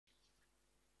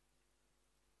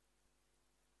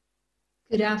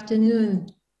Good afternoon.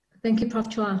 Thank you, Prof.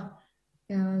 Chua.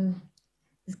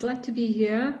 It's glad to be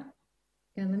here.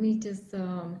 And let me just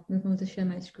move on to share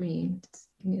my screen. Just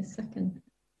give me a second.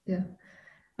 Yeah.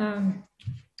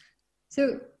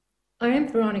 So I am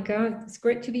Veronica. It's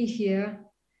great to be here.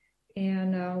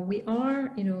 And we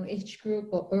are, age group,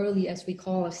 or early as we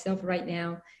call ourselves right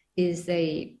now, is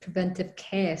a preventive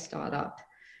care startup.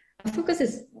 Our focus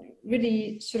is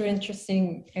really sort of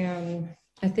interesting. And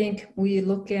I think we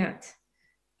look at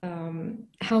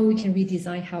how we can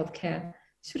redesign healthcare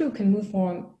so that we can move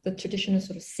from the traditional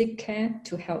sort of sick care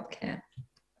to healthcare.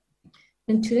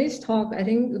 In today's talk, I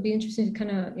think it would be interesting to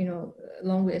kind of,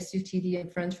 along with SUTD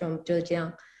and friends from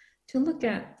Zhejiang, to look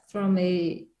at from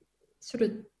a sort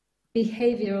of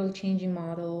behavioral changing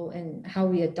model and how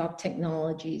we adopt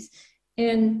technologies,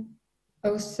 and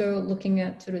also looking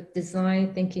at sort of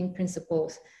design thinking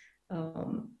principles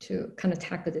to kind of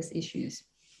tackle these issues.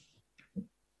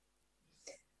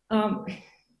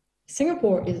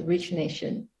 Singapore is a rich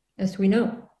nation, as we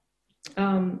know.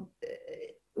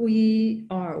 We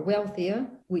are wealthier,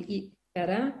 we eat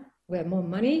better, we have more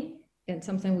money, and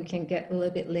sometimes we can get a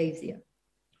little bit lazier.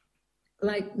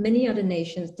 Like many other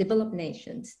nations, developed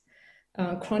nations,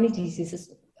 chronic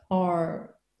diseases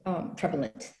are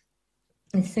prevalent.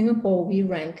 In Singapore, we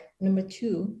rank number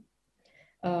 2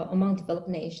 among developed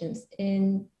nations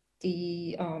in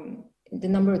the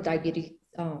number of diabetes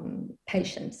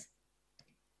patients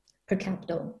per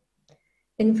capita.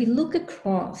 And if we look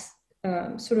across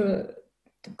sort of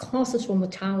the causes for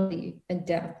mortality and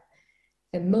death,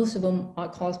 and most of them are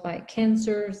caused by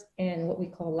cancers and what we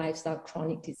call lifestyle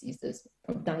chronic diseases,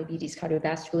 from diabetes,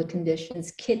 cardiovascular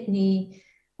conditions, kidney,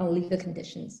 liver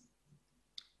conditions.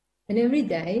 And every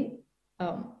day,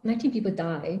 19 people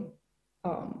die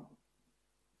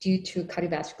due to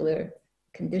cardiovascular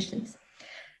conditions.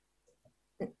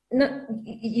 Now,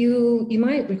 you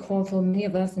might recall, for many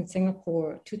of us in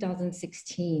Singapore,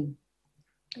 2016,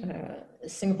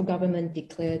 Singapore government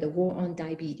declared a war on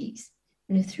diabetes.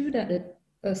 And through that,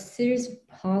 a series of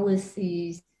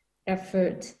policies,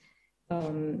 efforts,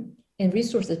 and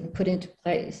resources put into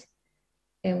place.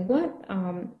 And what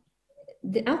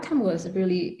the outcome was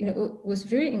really, was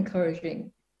very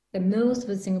encouraging, that most of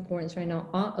the Singaporeans right now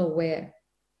are aware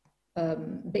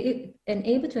and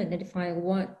able to identify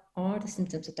what are the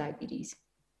symptoms of diabetes.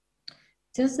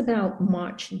 Just about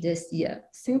March this year,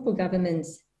 Singapore government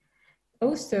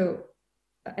also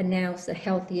announced a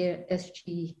Healthier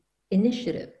SG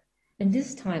initiative. And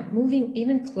this time, moving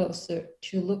even closer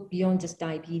to look beyond just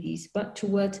diabetes, but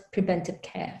towards preventive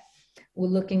care. We're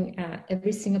looking at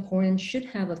every Singaporean should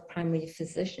have a primary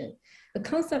physician. The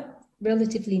concept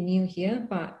relatively new here,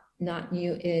 but not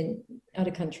new in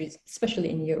other countries, especially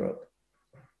in Europe.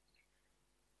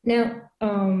 Now,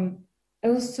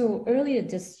 also earlier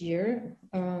this year,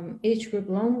 age group,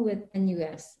 along with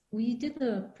NUS, we did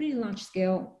a pretty large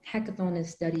scale hackathon and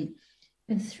study.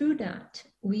 And through that,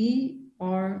 we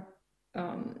also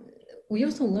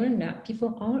learned that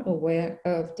people are aware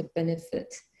of the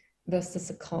benefit versus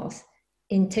the cost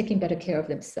in taking better care of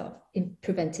themselves, in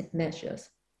preventive measures.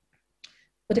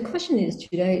 But the question is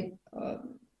today,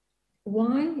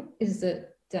 why is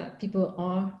it that people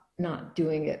are not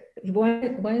doing it?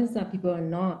 Why is that people are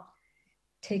not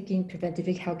taking preventive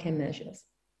healthcare measures?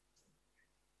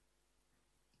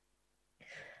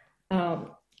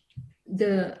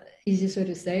 The easiest way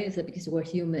to say is that because we're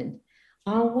human.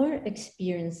 Our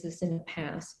experiences in the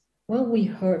past, what we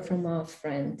heard from our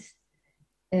friends,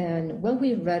 and what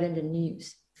we read in the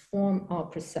news form our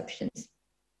perceptions.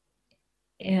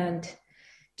 And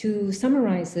to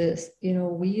summarize this,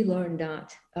 we learned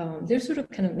that there's sort of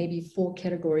kind of maybe 4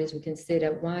 categories we can say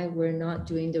that why we're not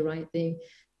doing the right thing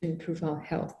to improve our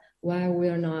health, why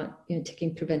we're not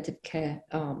taking preventive care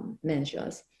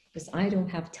measures. Because I don't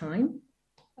have time.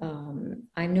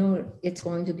 I know it's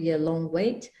going to be a long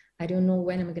wait. I don't know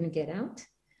when I'm going to get out.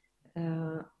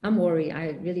 I'm worried.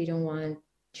 I really don't want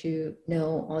to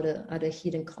know all the other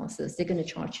hidden costs. They're going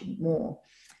to charge you more.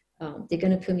 They're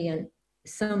going to put me on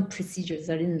some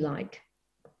procedures I didn't like.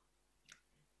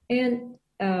 And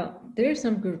there's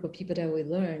some group of people that we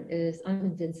learn is I'm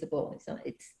invincible. So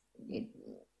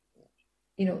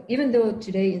even though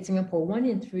today in Singapore, 1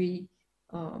 in 3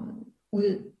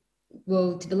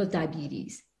 will develop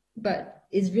diabetes, but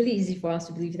it's really easy for us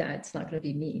to believe that it's not going to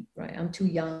be me, right? I'm too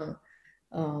young.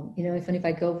 Even if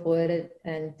I go for it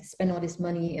and spend all this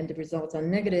money and the results are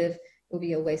negative, it will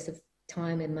be a waste of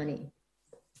time and money.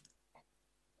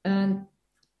 And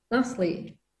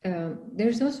lastly,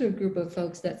 there's also a group of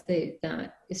folks that say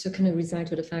that it's kind of resigned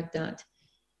to the fact that,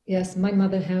 yes, my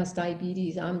mother has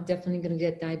diabetes. I'm definitely going to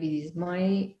get diabetes.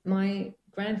 My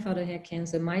grandfather had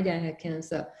cancer, my dad had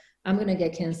cancer, I'm going to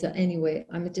get cancer anyway.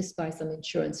 I'm going to just buy some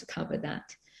insurance to cover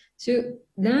that. So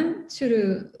that sort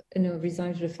of,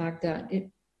 resides to the fact that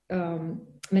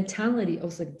mentality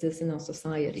also exists in our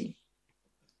society.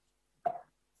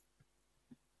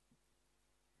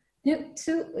 Yeah,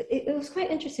 so it was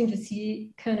quite interesting to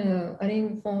see kind of, I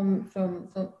think from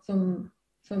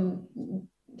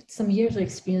some years of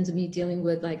experience of me dealing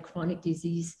with like chronic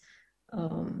disease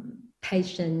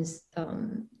patients,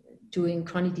 doing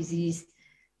chronic disease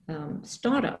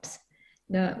startups,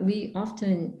 that we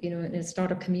often, in a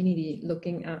startup community,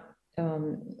 looking at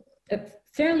a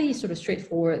fairly sort of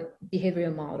straightforward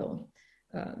behavioral model.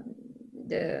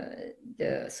 The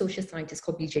social scientist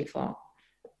called BJ Fogg.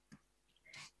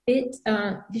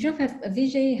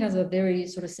 VJ has a very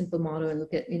sort of simple model and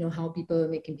look at how people are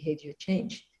making behavior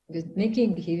change. Because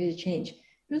making behavior change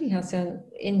really has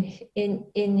in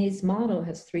his model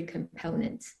has three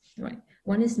components, right?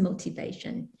 One is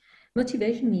motivation.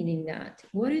 Motivation meaning that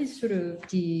what is sort of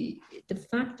the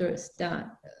factors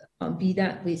that be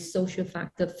that with social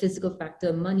factor, physical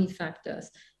factor, money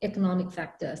factors, economic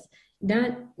factors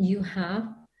that you have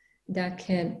that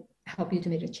can help you to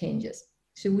make the changes.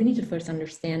 So we need to first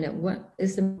understand that what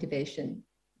is the motivation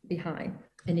behind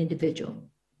an individual.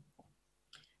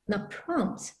 Now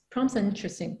prompts are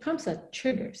interesting. Prompts are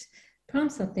triggers.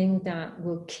 Prompts are things that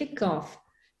will kick off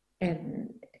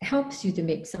and helps you to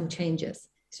make some changes.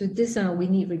 So this we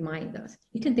need reminders.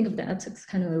 You can think of that as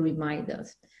kind of a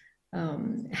reminders.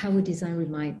 How we design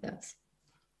reminders.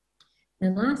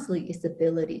 And lastly is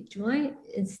ability.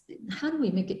 How do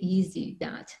we make it easy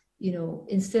that,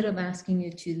 instead of asking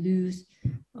you to lose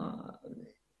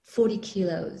 40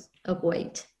 kilos of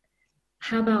weight,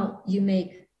 how about you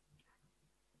make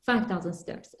 5,000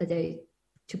 steps a day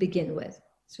to begin with?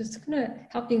 So it's kind of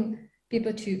helping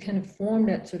people to kind of form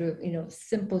that sort of,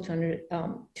 simple to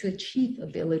achieve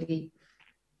ability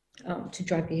to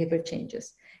drive behavior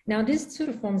changes. Now, this sort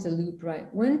of forms a loop,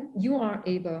 right? When you are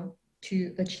able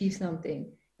to achieve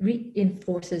something,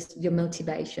 reinforces your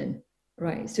motivation,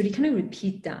 right? So they kind of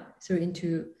repeat that sort of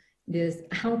into this,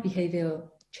 how behavioral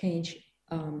change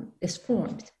is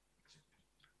formed.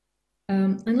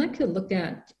 I'd like to look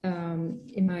at,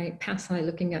 in my past slide,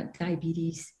 looking at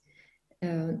diabetes,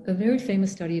 a very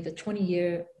famous study, the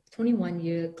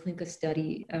 21-year clinical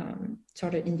study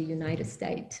started in the United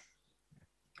States.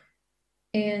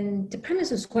 And the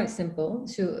premise is quite simple.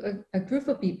 So a group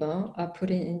of people are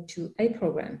put into a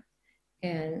program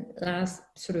and last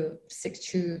sort of 6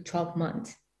 to 12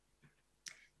 months.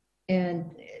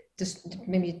 And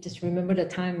maybe just remember the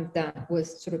time that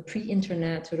was sort of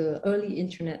pre-internet, sort of early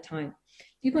internet time.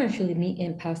 People actually meet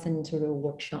in person in sort of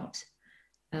workshops.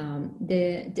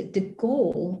 The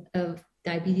goal of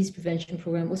diabetes prevention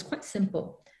program was quite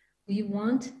simple. They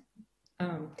wanted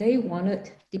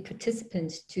the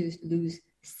participants to lose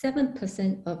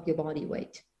 7% of your body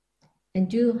weight and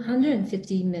do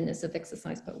 150 minutes of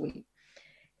exercise per week.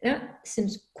 That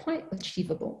seems quite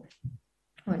achievable.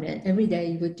 And every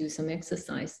day you would do some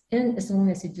exercise. And as long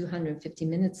as you do 150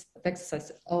 minutes of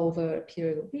exercise over a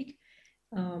period of a week,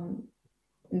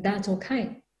 that's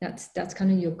okay. That's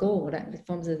kind of your goal. That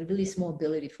forms a really small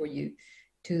ability for you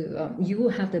to, you will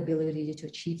have the ability to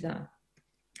achieve that.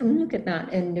 And we look at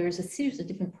that, and there's a series of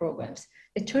different programs.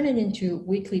 They turn it into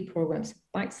weekly programs,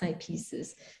 bite-sized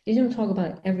pieces. They don't talk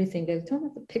about everything. They don't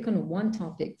have to pick on one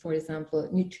topic, for example,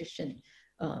 nutrition,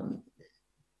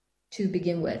 to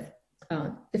begin with,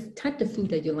 the type of food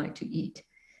that you like to eat,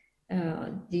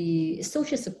 the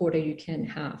social support that you can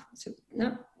have. So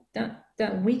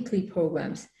that weekly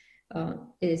programs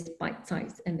is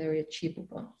bite-sized and very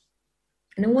achievable.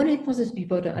 And then what it causes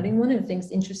people to, I think one of the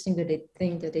things interesting that they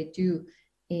think that they do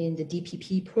in the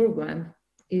DPP program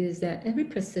is that every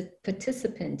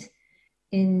participant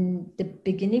in the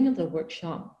beginning of the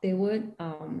workshop, they would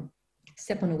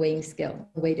step on a weighing scale,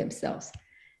 weigh themselves.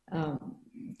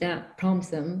 That prompts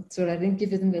them, so that I think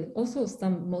gives them also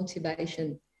some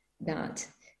motivation that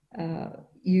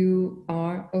you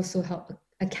are also held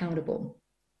accountable.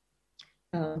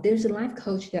 There's a life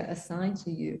coach that assigns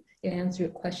to you. They answer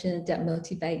your questions that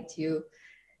motivate you,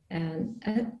 and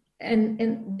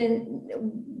then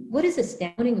what is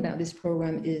astounding about this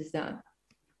program is that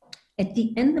at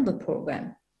the end of the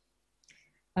program,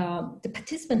 the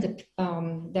participant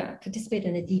that participate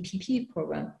in the DPP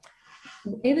program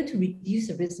were able to reduce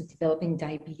the risk of developing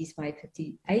diabetes by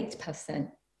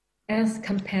 58%, as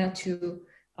compared to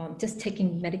just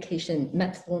taking medication,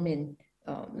 metformin,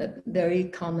 a very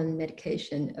common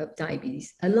medication of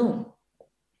diabetes alone.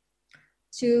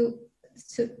 So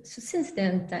since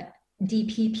then, that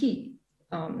DPP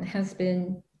has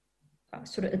been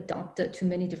sort of adopted to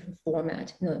many different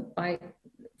formats, by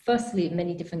firstly,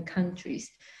 many different countries.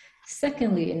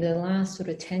 Secondly, in the last sort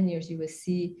of 10 years, you will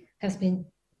see has been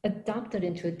adopted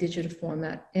into a digital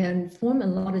format and form a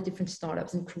lot of different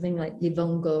startups, including like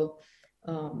Livongo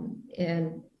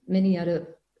and many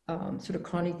other sort of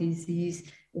chronic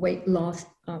disease, weight loss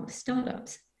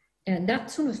startups. And that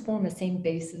sort of form the same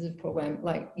basis of program,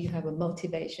 like you have a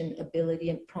motivation, ability,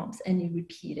 and prompts, and you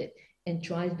repeat it and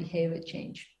drive behavior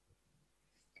change.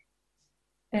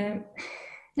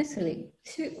 Necessarily,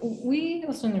 so we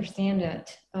also understand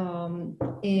that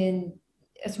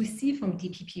as we see from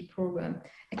DPP program,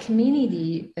 a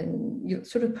community and your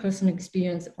sort of personal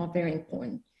experience are very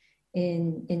important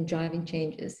in driving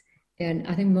changes. And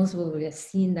I think most of us have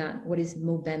seen that. What is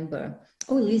Movember?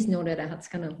 Or at least know that that's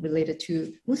kind of related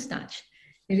to mustache.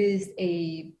 It is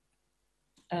a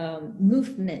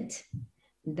movement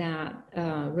that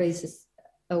raises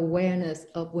awareness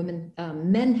of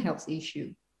men health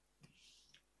issue.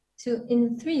 So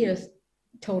in 3 years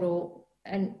total,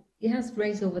 and it has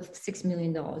raised over $6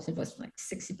 million. It was like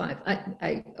 65.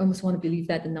 I almost want to believe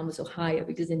that the numbers are higher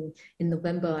because in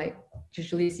November, I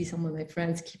usually see some of my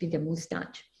friends keeping their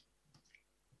mustache.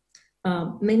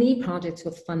 Many projects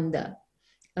were funded.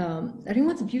 I think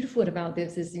what's beautiful about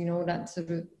this is, that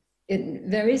sort of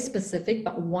very specific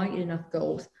but wide enough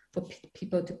goals for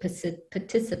people to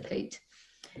participate.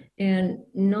 And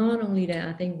not only that,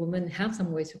 I think women have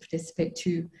some ways to participate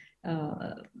too.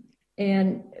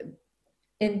 And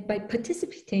by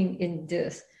participating in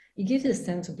this, it gives a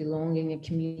sense of belonging and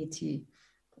community.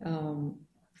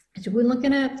 So we're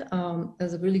looking at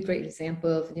as a really great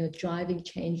example of driving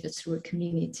changes through a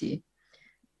community.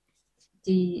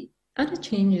 The other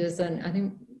changes, and I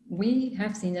think we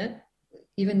have seen it,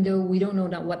 even though we don't know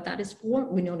what that is for,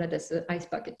 we know that there's an ice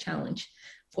bucket challenge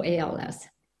for ALS.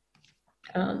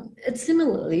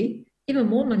 Similarly, even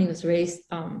more money was raised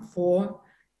for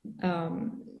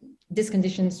these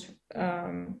conditions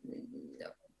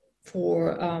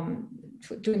for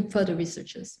doing further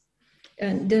researches.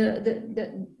 And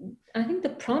I think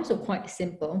the prompts are quite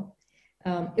simple.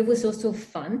 It was also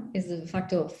fun. It's a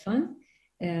factor of fun,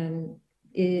 and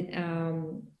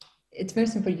it's very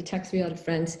simple. You text 3 other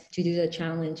friends to do the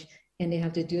challenge, and they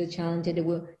have to do a challenge, and they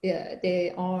will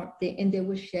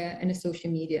share in the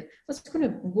social media. What's kind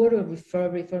of word of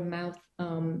mouth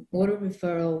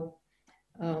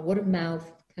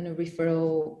kind of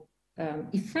referral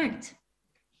effect,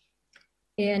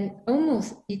 and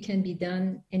almost it can be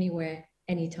done anywhere,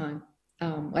 anytime.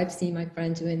 I've seen my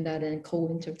friends doing that in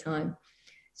cold winter time.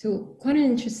 So quite an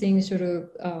interesting sort of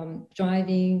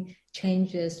driving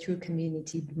changes through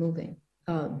community building.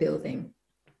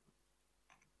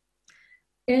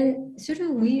 And sort of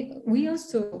we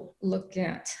also look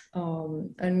at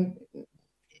and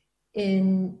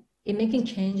in making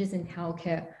changes in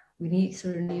healthcare, we need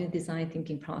sort of new design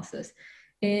thinking process.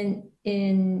 And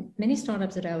in many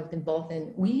startups that I was involved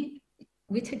in, we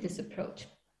take this approach.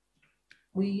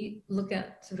 We look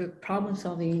at sort of problem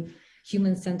solving,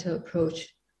 human-centered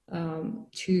approach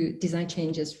to design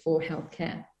changes for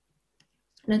healthcare.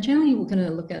 Now, generally, we're going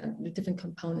to look at the different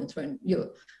components, right?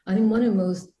 I think one of the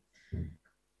most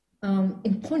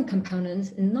important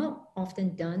components, and not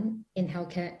often done in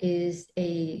healthcare, is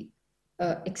a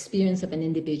experience of an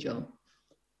individual.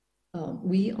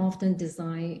 We often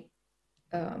design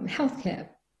healthcare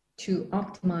to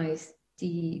optimize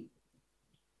the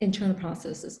internal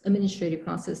processes, administrative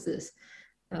processes,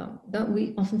 but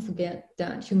we often forget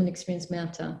that human experience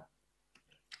matter.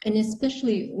 And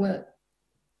especially what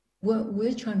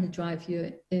we're trying to drive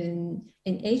here in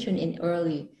age and in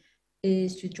early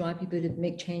is to drive people to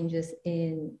make changes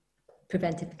in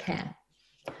preventive care.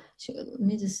 So let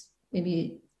me just,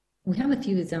 maybe we have a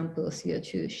few examples here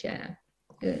to share.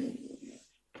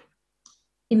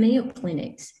 In Mayo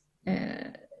clinics,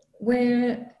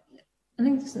 where I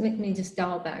think this make me just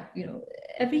dial back,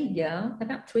 every year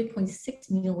about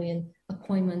 3.6 million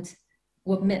appointments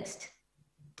were missed.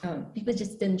 People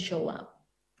just didn't show up.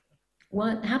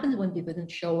 What happens when people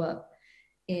don't show up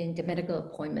in the medical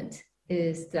appointment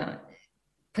is that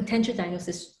potential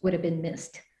diagnosis would have been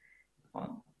missed.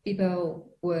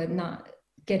 People were not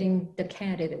getting the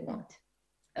care that they want,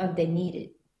 they needed.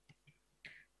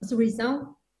 As a result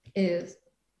is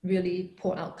really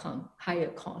poor outcome, higher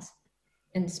cost,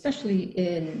 and especially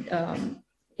in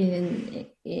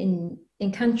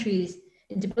countries,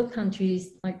 in developed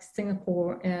countries like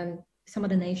Singapore and some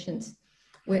other nations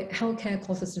where healthcare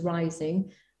costs is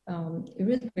rising, it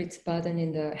really creates burden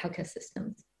in the healthcare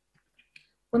systems.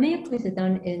 What Mayo Clinic has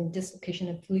done in this location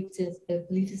of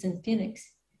beliefs in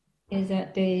Phoenix is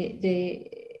that they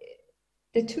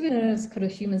they took it as kind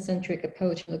of human-centric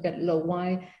approach and look at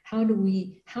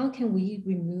how can we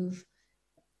remove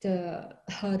the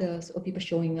hurdles of people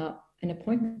showing up an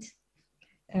appointment.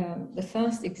 The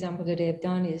first example that they have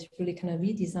done is really kind of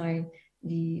redesign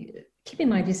keep in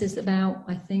mind, this is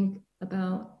I think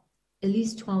about at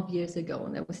least 12 years ago,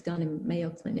 and that was done in Mayo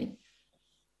Clinic.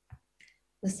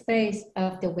 The space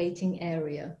of the waiting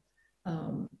area,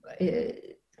 kind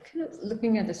of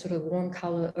looking at the sort of warm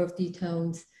color, earthy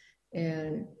tones,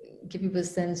 and give people a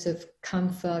sense of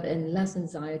comfort and less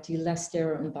anxiety, less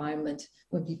sterile environment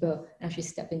when people actually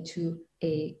step into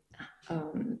a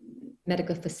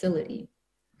medical facility.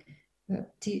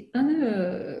 The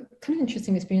other kind of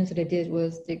interesting experience that I did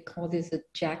was they call this the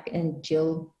Jack and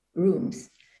Jill rooms.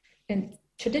 And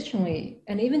traditionally,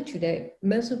 and even today,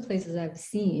 most of the places I've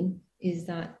seen is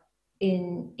that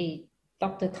in a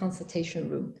doctor consultation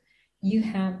room, you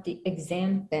have the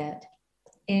exam bed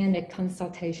and a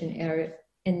consultation area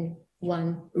in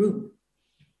one room.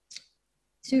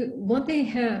 So what they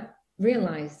have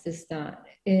realized is that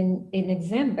in an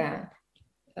exam bed,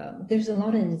 there's a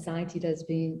lot of anxiety that's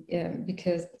being,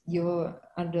 because you're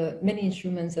under many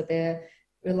instruments are there,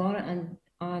 a lot of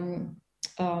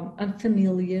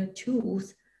unfamiliar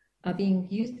tools are being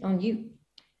used on you.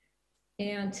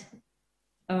 And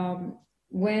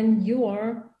when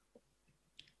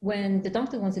the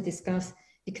doctor wants to discuss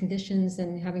the conditions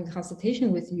and having a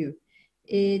consultation with you,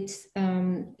 it's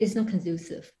not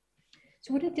conducive.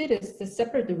 So what I did is to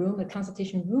separate the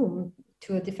consultation room,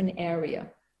 to a different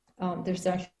area. There's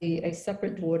actually a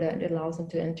separate door that allows them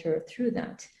to enter through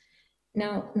that.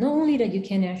 Now, not only that you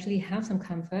can actually have some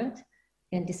comfort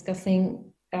in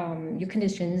discussing your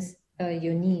conditions,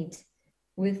 your needs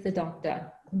with the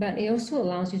doctor, but it also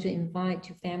allows you to invite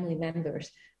your family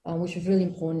members, which is really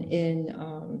important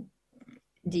in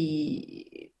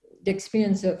the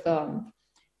experience of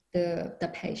the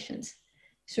patients.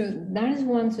 So that is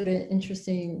one sort of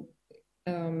interesting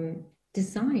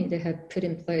design they have put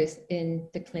in place in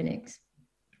the clinics.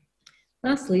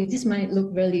 Lastly, this might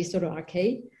look really sort of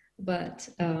archaic, but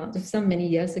some many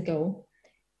years ago,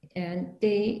 and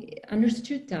they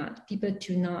understood that people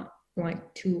do not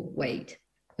like to wait.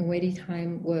 And waiting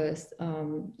time was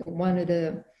one of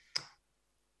the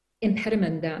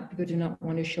impediment that people do not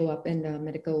want to show up in the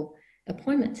medical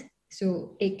appointment.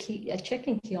 So a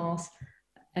check-in kiosk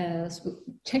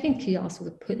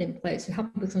were put in place to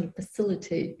help people sort of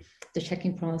facilitate the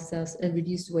check-in process and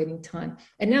reduce waiting time.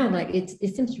 And now, like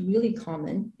it seems really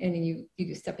common, and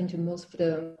you step into most of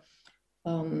the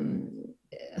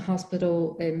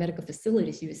hospital and medical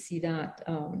facilities, you would see that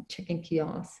check-in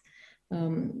kiosk.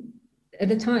 At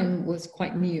the time was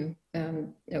quite new.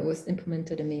 It was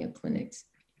implemented in Mayo clinics.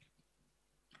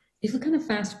 If you kind of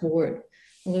fast forward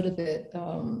a little bit,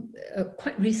 a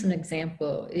quite recent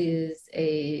example is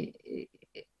a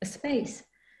space,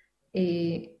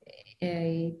 a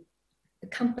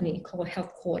company called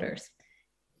Headquarters.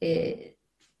 It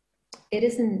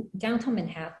is in downtown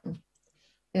Manhattan.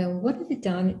 And what they've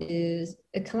done is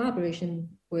a collaboration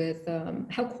with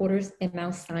Headquarters and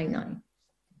Mount Sinai,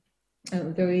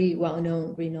 very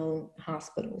well-known, renowned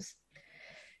hospitals.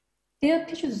 Their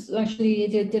pictures actually,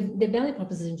 their value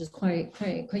proposition is quite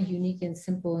unique and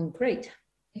simple and great,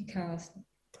 because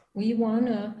we want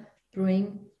to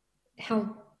bring health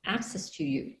access to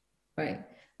you, right?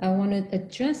 I want to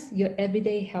address your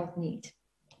everyday health need.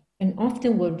 And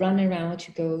often we'll run around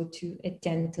to go to a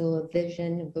dental, a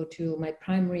vision, go to my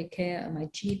primary care, my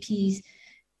GPs,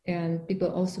 and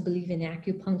people also believe in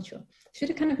acupuncture. So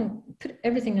to kind of put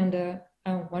everything under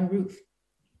one roof.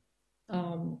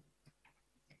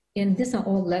 And these are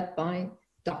all led by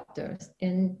doctors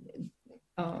and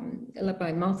led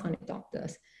by Mount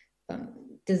doctors,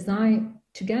 designed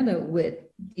together with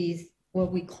these,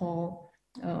 what we call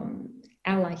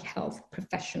allied health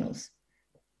professionals.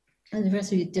 And the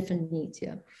rest of the different needs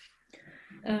here.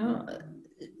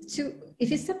 So if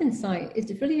you step inside,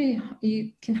 it's really,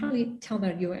 you can hardly tell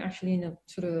that you're actually in a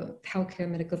sort of healthcare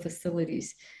medical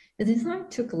facilities. The design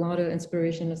took a lot of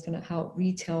inspiration as kind of how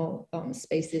retail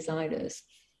space designers.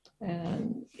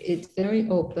 And it's very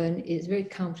open, it's very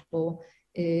comfortable.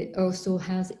 It also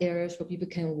has areas where people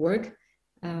can work,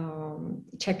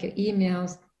 check your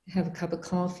emails, have a cup of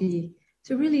coffee.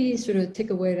 So really sort of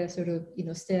take away that sort of,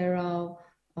 sterile,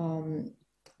 long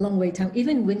wait time.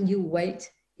 Even when you wait,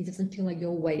 it doesn't feel like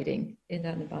you're waiting in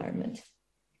that environment.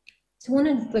 So one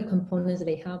of the components that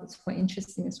they have is quite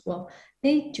interesting as well.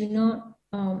 They do not,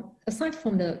 aside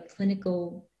from the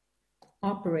clinical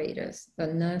operators, the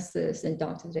nurses and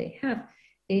doctors they have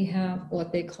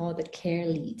what they call the care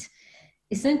leads.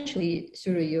 Essentially,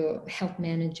 sort of your health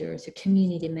managers, your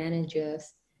community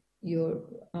managers, your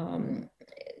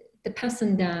the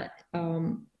person that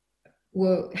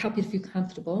will help you feel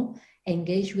comfortable,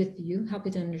 engage with you, help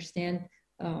you to understand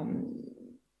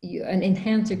you, and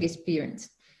enhance your experience.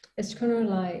 It's kind of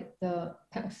like the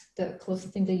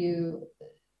closest thing that you,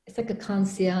 it's like a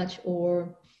concierge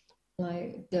or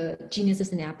like the geniuses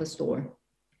in the Apple Store.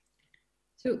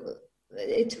 So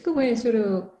it took away sort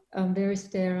of very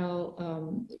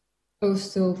sterile,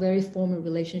 also very formal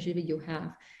relationship that you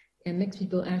have, and makes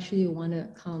people actually want to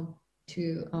come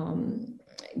to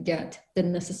get the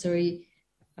necessary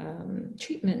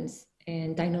treatments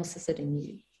and diagnosis that they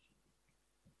need.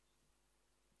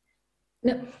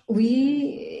 Now,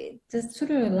 the sort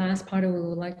of last part that we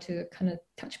would like to kind of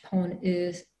touch upon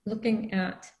is looking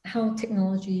at how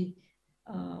technology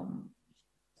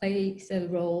plays a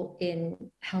role in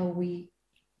how we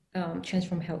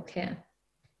transform healthcare.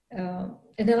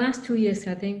 In the last 2 years,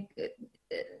 I think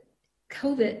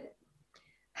COVID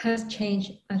has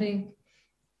changed, I think,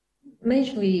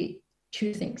 majorly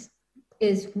two things.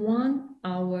 Is one,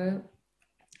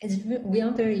 we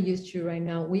are very used to right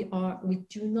now, we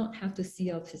do not have to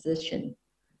see our physician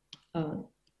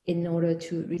in order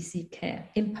to receive care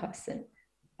in person.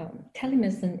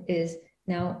 Telemedicine is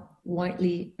now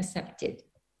widely accepted.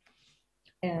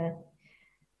 And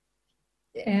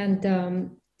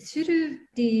sort of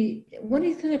what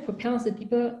it kind of propels the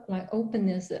people like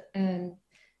openness and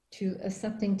to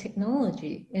accepting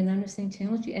technology and understanding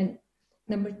technology. And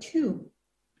number two,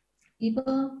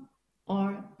 people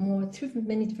are more, through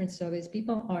many different surveys,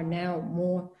 people are now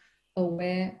more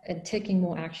aware and taking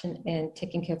more action and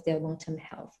taking care of their long-term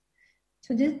health.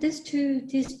 So these two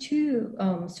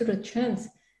sort of trends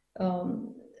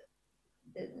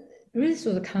really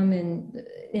sort of come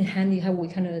in handy how we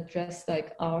kind of address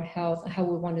like our health, how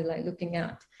we want to like looking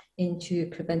at into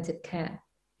preventive care.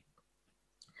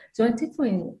 So I take for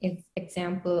an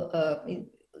example of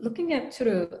looking at sort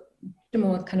of the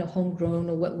more kind of homegrown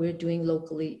or what we're doing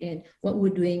locally and what we're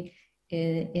doing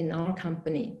in our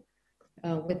company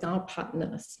with our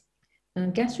partners.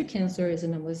 Gastric cancer is the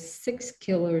number 6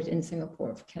 killers in Singapore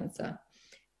of cancer.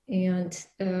 And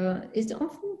it's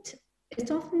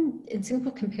often in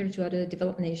Singapore compared to other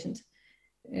developed nations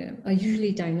are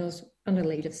usually diagnosed on a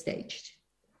later stage.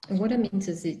 And what that means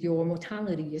is that your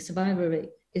mortality, your survival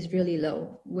rate is really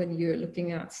low when you're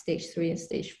looking at stage 3 and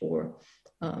stage 4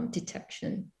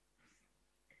 detection.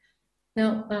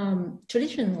 Now,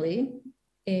 traditionally,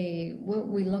 what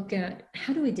we look at,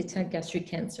 how do we detect gastric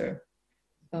cancer?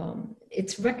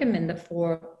 It's recommended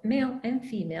for male and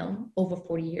female over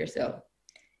 40 years old.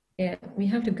 And we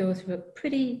have to go through a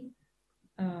pretty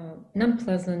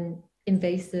non-pleasant,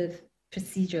 invasive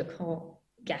procedure called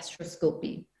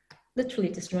gastroscopy. Literally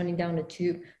just running down a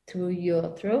tube through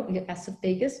your throat, your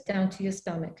esophagus, down to your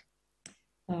stomach.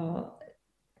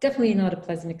 Definitely not a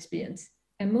pleasant experience.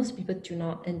 And most people do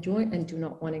not enjoy and do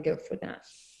not want to go for that.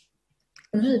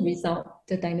 And as a result,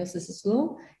 the diagnosis is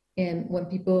low. And when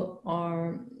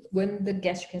the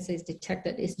gastric cancer is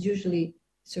detected, it's usually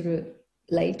sort of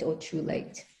late or too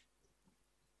late.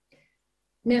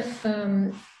 Now,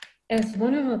 as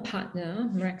one of our partners,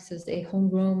 Rex is a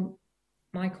homegrown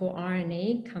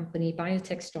microRNA company,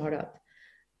 biotech startup.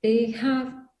 They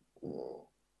have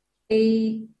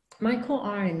a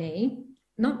microRNA,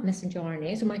 not messenger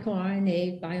RNA, so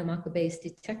microRNA biomarker-based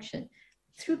detection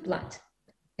through blood.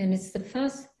 And it's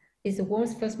the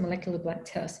world's first molecular blood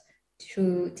test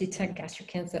to detect gastric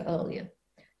cancer earlier.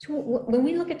 So when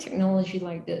we look at technology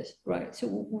like this, right, so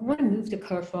we want to move the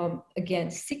curve from,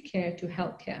 again, sick care to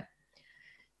healthcare.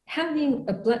 Having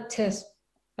a blood test,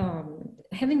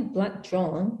 having blood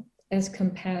drawn as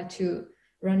compared to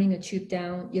running a tube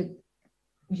down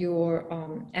your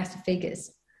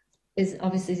esophagus is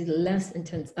obviously less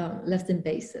intense, less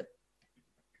invasive.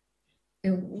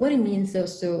 And what it means though,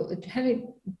 so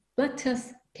having blood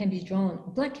tests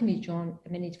blood can be drawn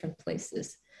at many different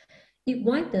places. It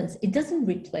widens, it doesn't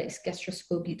replace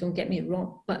gastroscopy, don't get me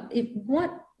wrong, but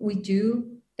what we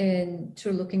do in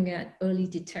sort of looking at early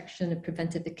detection and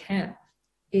preventive care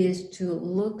is to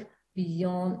look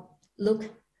beyond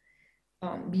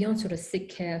sort of sick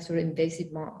care, sort of invasive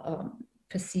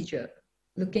procedure,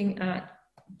 looking at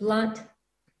blood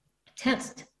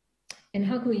test. And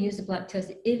how can we use the blood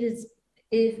test? If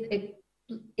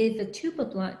a tube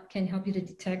of blood can help you to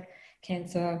detect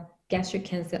cancer, gastric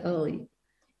cancer early,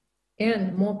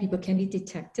 and more people can be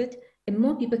detected, and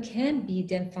more people can be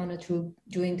then found out through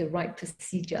doing the right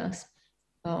procedures,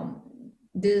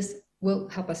 this will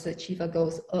help us to achieve our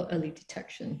goals of early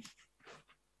detection.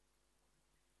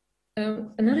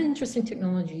 Another interesting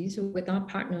technology, so with our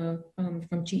partner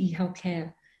from GE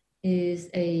Healthcare, is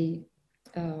a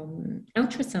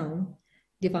ultrasound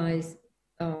device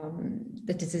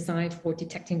that is designed for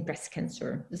detecting breast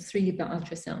cancer, the 3D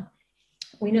ultrasound.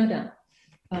 We know that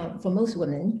for most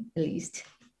women, at least,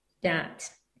 that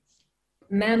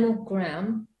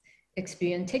mammogram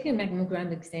experience, taking a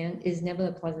mammogram exam is never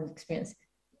a pleasant experience.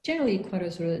 Generally, quite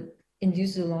a sort of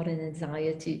induces a lot of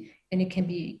anxiety, and it can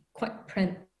be quite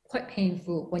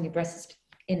painful when your breast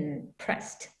is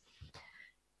impressed.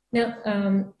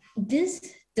 Now,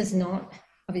 this does not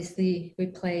obviously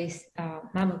replace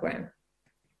mammogram.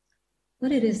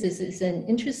 What it is an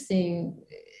interesting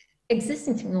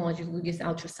existing technology will use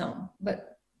ultrasound,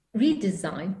 but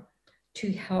redesigned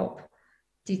to help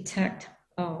detect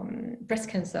breast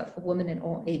cancer for women in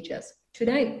all ages.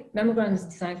 Today, mammogram is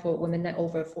designed for women that are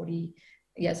over 40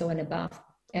 years old and above,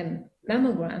 and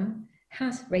mammogram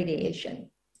has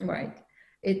radiation, right?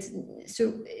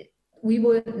 We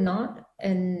would not,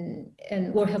 and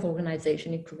World Health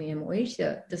Organization, including MOH,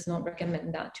 does not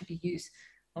recommend that to be used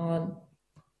on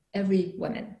every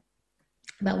woman.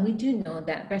 But we do know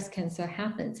that breast cancer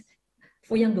happens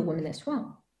for younger women as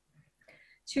well.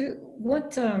 So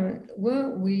what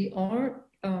we are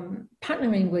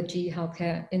partnering with GE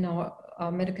Healthcare in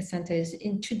our medical center is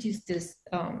introduce this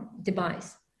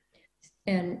device.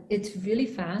 And it's really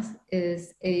fast.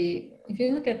 If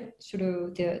you look at sort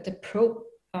of the probe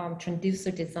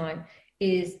transducer design,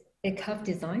 is a cuff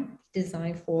design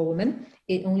designed for women.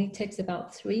 It only takes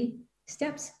about 3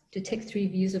 steps to take 3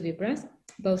 views of your breast,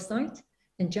 both sides,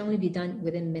 and generally be done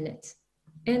within minutes,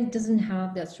 and doesn't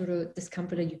have that sort of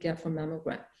discomfort that you get from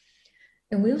mammogram.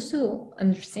 And we also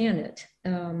understand it.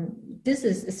 This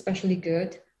is especially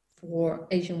good for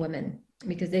Asian women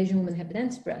because Asian women have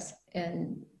dense breasts,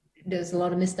 and there's a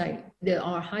lot of there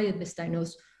are higher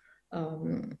misdiagnosed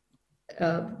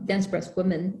dense breast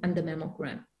women under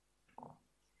mammogram.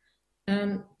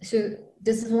 So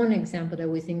this is one example that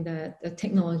we think that the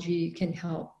technology can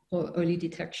help for early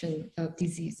detection of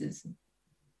diseases.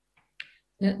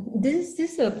 Now, this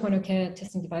is a point of care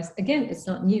testing device. Again, it's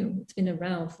not new. It's been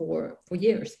around for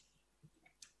years.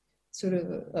 Sort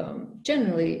of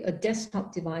generally a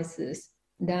desktop devices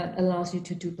that allows you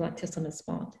to do blood tests on the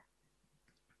spot.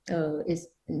 It's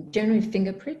generally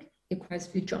finger prick. It requires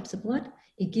a few drops of blood.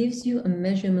 It gives you a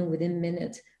measurement within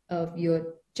minutes of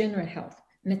your general health,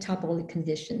 metabolic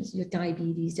conditions, your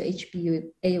diabetes, your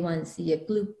HbA, A1C,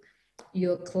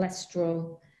 your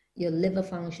cholesterol, your liver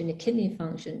function, your kidney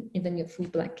function, even your free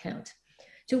blood count.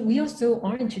 So we also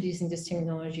are introducing these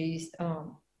technologies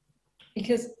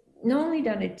because not only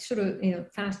that it's sort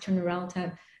of fast turnaround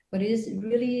time, but it is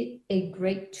really a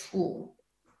great tool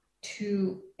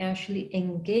to actually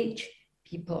engage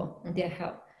people in their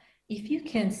health. If you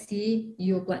can see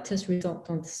your blood test result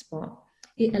on the spot,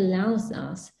 it allows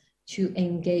us to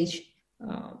engage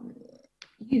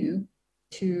you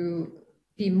to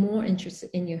be more interested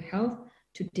in your health,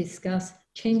 to discuss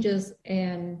changes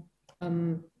and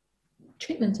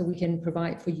treatments that we can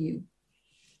provide for you.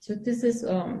 So this is,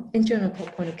 in general,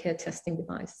 called point of care testing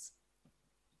device.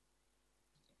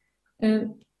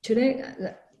 And today,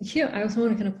 here, I also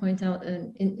want to kind of point out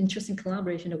an interesting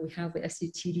collaboration that we have with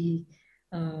SUTD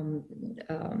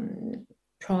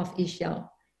Prof. Ishao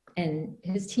and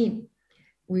his team.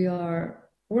 We are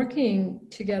working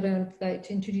together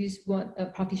to introduce what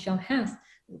Prof. Ishao has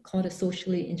called a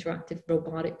socially interactive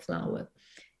robotic flower.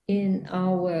 In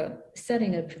our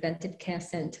setting of preventive care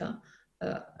center,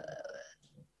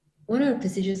 one of the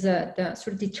procedures that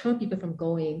sort of deter people from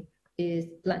going is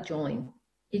blood drawing.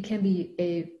 It can be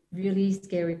a really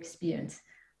scary experience.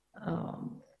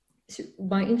 So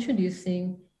by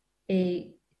introducing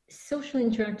a social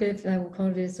interactive, I would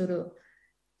call this sort of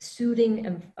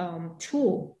soothing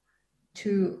tool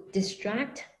to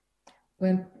distract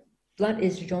when blood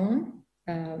is drawn,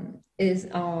 is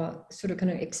our sort of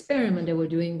kind of experiment that we're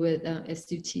doing with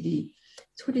SUTD.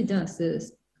 So what it does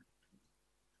is,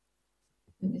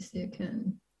 let me see,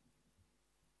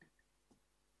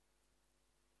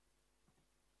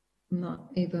 I'm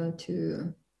not able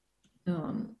to,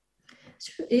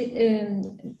 so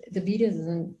the video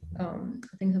doesn't, I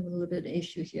think I have a little bit of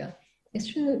issue here. It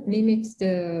sort of mimics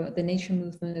the nature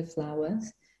movement of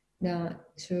flowers that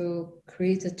to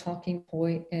create a talking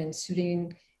point and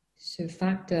soothing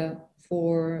factor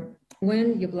for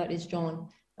when your blood is drawn,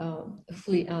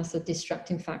 hopefully as a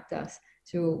distracting factor.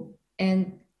 So,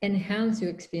 and enhance your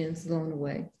experience along the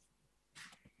way.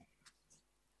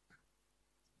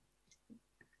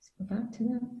 Let's go back to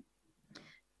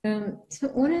that. So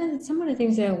some of the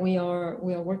things that we are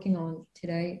working on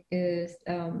today is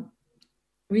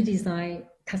redesign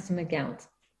customer gowns,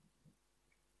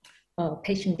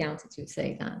 patient gowns, as you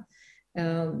say that.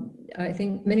 I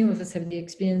think many of us have the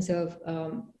experience of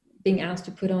being asked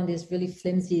to put on this really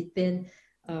flimsy, thin,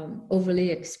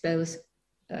 overly exposed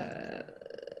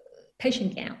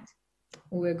patient gowns.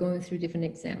 We're going through different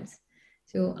exams.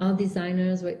 So our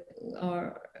designers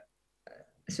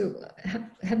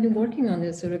have been working on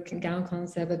this sort of gown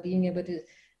concept of being able to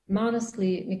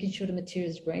modestly making sure the material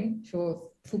is great for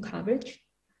full coverage,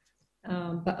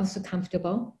 but also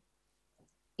comfortable.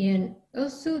 And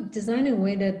also design in a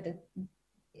way that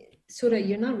so that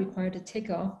you're not required to take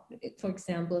off, for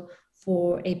example,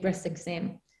 for a breast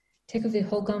exam. Take off the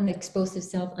whole gown, expose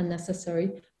yourself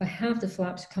unnecessary, but have the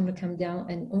flaps come down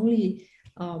and only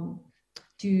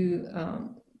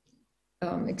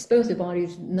expose the body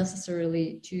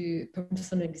necessarily to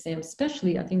personal exams,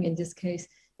 especially I think in this case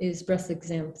is breast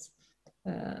exams.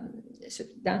 So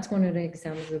that's one of the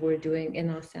exams that we're doing in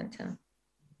our center.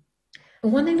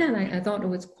 And one thing that I thought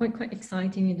was quite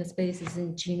exciting in the space is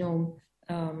in genome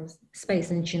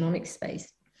space and genomic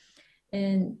space.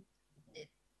 And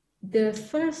the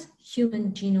first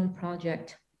human genome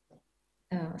project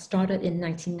started in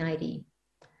 1990.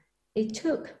 It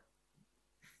took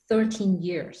 13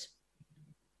 years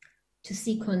to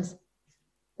sequence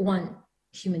one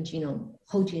human genome,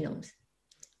 whole genomes.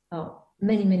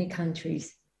 Many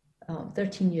countries,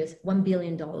 13 years, $1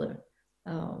 billion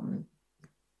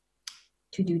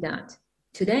to do that.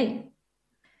 Today,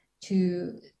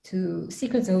 to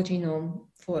sequence the whole genome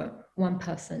for one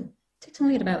person takes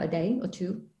only about a day or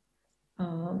two,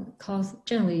 costs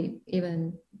generally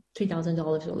even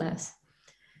 $3,000 or less.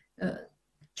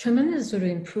 Tremendous sort of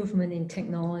improvement in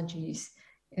technologies,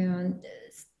 and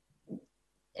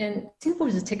Singapore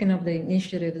has taken up the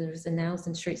initiative that was announced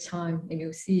in Straits Times, and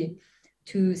you'll see,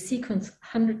 to sequence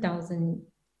 100,000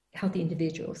 healthy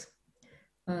individuals,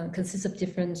 consists of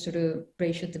different sort of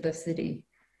racial diversity.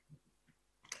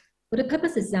 But the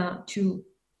purpose is that to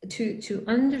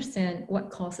understand what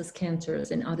causes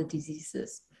cancers and other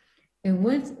diseases. And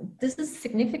this is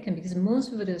significant because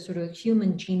most of the sort of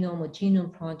human genome or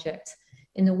genome projects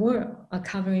in the world are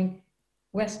covering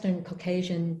Western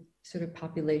Caucasian sort of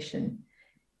population.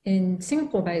 In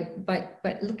Singapore, by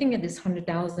looking at this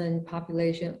 100,000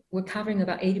 population, we're covering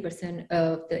about 80%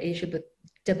 of the Asian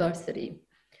diversity.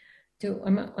 So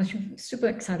I'm actually super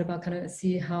excited about kind of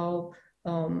see how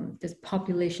this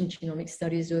population genomic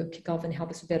studies will kick off and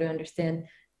help us better understand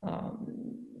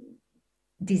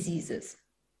diseases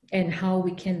and how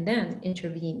we can then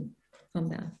intervene on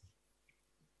that.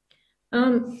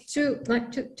 So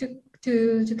like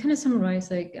to kind of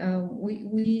summarize, like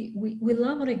we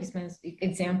love all the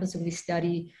examples that we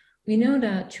study. We know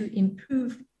that to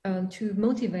improve, to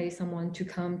motivate someone to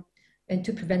come and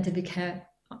to preventive care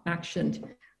action,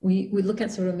 we look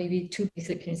at sort of maybe two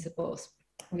basic principles.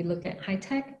 We look at high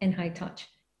tech and high touch,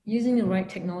 using the right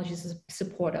technologies to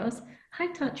support us,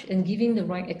 high touch and giving the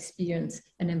right experience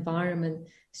and environment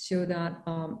so that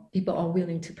people are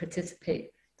willing to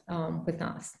participate with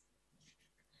us.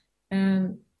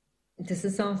 And this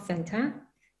is our center,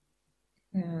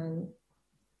 a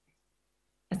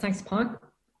science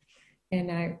park,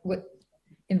 and I would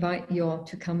invite you all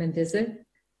to come and visit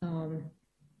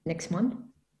next month.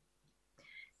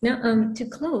 Now, to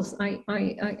close, I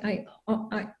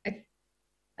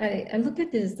look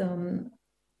at this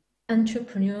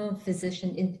entrepreneurial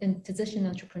physician and physician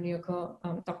entrepreneur called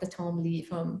Dr. Tom Lee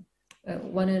from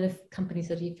one of the companies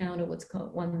that he founded, what's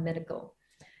called One Medical.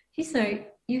 He said,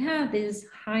 you have these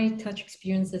high touch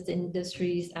experiences in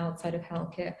industries outside of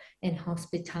healthcare and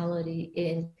hospitality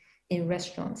in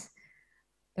restaurants.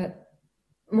 But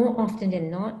more often than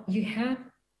not, you have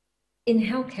in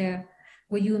healthcare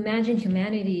where you imagine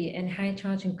humanity and high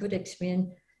touch and good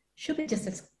experience should be just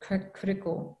as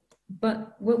critical.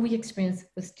 But what we experienced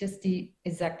was just the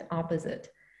exact opposite.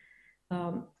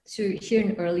 So here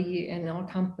in early in our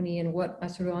company and what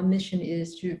sort of our mission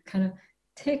is to kind of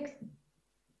take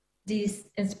this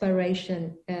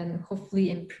inspiration and hopefully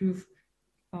improve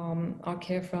our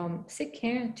care from sick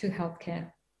care to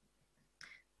healthcare.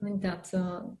 I think that's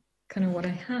kind of what I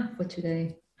have for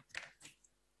today.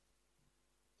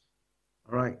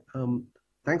 All right.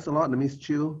 Thanks a lot, Ms.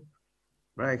 Chiu.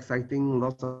 Very exciting,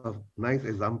 lots of nice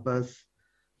examples.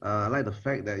 I like the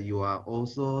fact that you are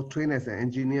also trained as an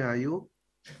engineer, are you?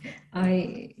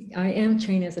 I am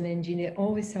trained as an engineer,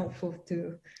 always helpful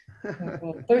to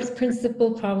first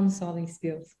principle problem solving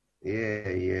skills.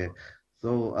 Yeah.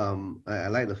 So I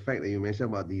like the fact that you mentioned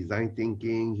about design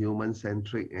thinking,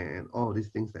 human-centric, and all these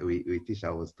things that we teach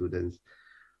our students.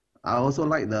 I also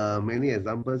like the many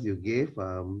examples you gave,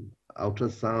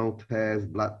 ultrasound tests,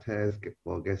 blood tests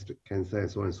for gastric cancer, and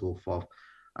so on and so forth.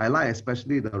 I like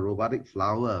especially the robotic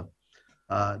flower.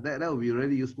 That would be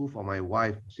really useful for my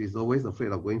wife. She's always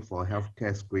afraid of going for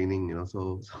healthcare screening, you know.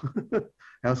 So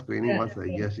health screening Yeah, once a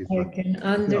year, she's I like can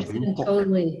afraid of being understand poked.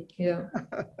 totally. Yeah.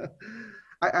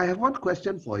 I have one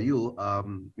question for you.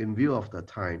 In view of the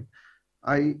time,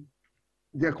 I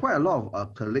there are quite a lot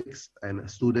of colleagues and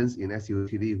students in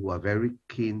SUTD who are very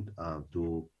keen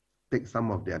to take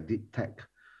some of their deep tech,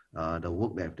 the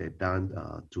work that they've done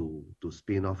to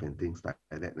spin off and things like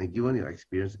that. And given your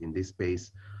experience in this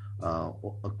space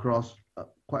across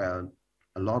quite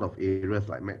a lot of areas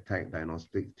like medtech,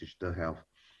 diagnostics, digital health,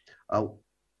 uh,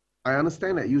 I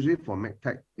understand that usually for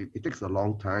medtech, it takes a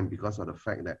long time because of the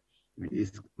fact that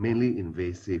it's mainly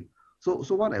invasive. So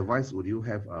what advice would you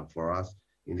have for us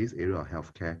in this area of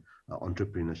healthcare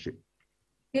entrepreneurship?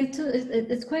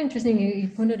 It's quite interesting. You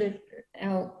pointed it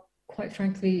out, quite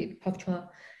frankly, Pavitra.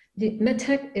 The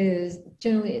medtech is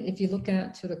generally, if you look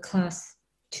at sort of class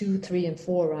 2, 3, and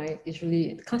 4, right? It's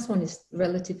really, class 1 is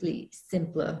relatively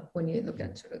simpler when you look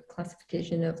at sort of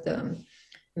classification of the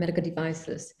medical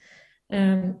devices.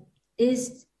 Um,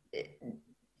 is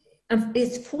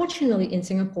it's fortunately in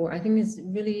Singapore, I think it's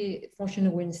really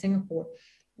fortunate we're in Singapore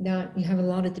that you have a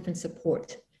lot of different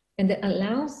support and that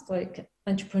allows like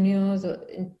entrepreneurs or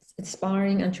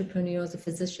inspiring entrepreneurs or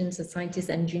physicians or scientists,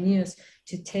 engineers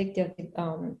to take their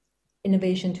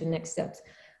innovation to the next steps.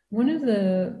 One of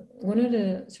the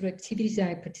sort of activities that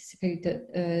I participated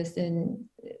is in,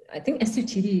 I think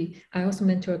SUTD. I also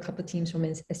mentor a couple of teams from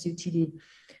SUTD.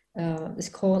 It's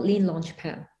called Lean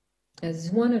Launchpad. It's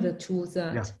one of the tools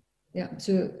that,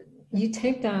 so you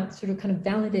take that sort of kind of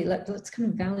validate, let's kind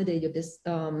of validate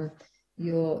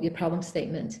your problem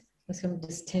statement. Let's kind of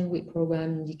this 10-week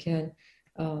program. You can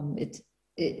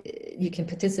you can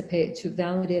participate to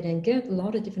validate and get a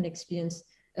lot of different experience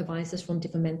advices from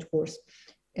different mentors.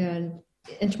 And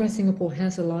Enterprise Singapore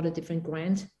has a lot of different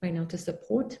grants right now to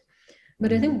support.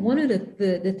 But I think one of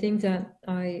the things that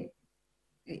I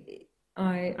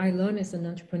learned as an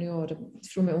entrepreneur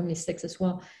through my own mistakes as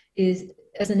well is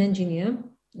as an engineer,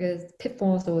 as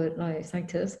pitfalls or like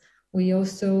scientists, we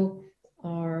also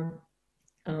are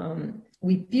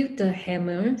we build the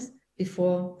hammers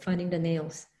before finding the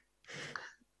nails.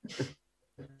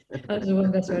 That's the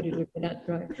one best way to look at that,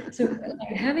 right? So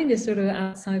like, having this sort of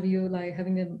outside view, like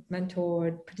having a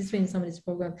mentor, participate in some of this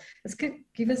program, it's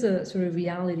give us a sort of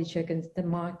reality check in the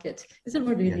market. Is it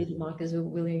what really the markets are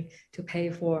willing to pay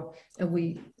for? And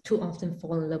we too often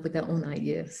fall in love with their own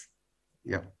ideas.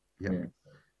 Yeah,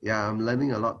 I'm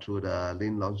learning a lot through the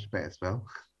Lean Launchpad as well.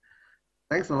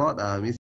 Thanks a lot, Miss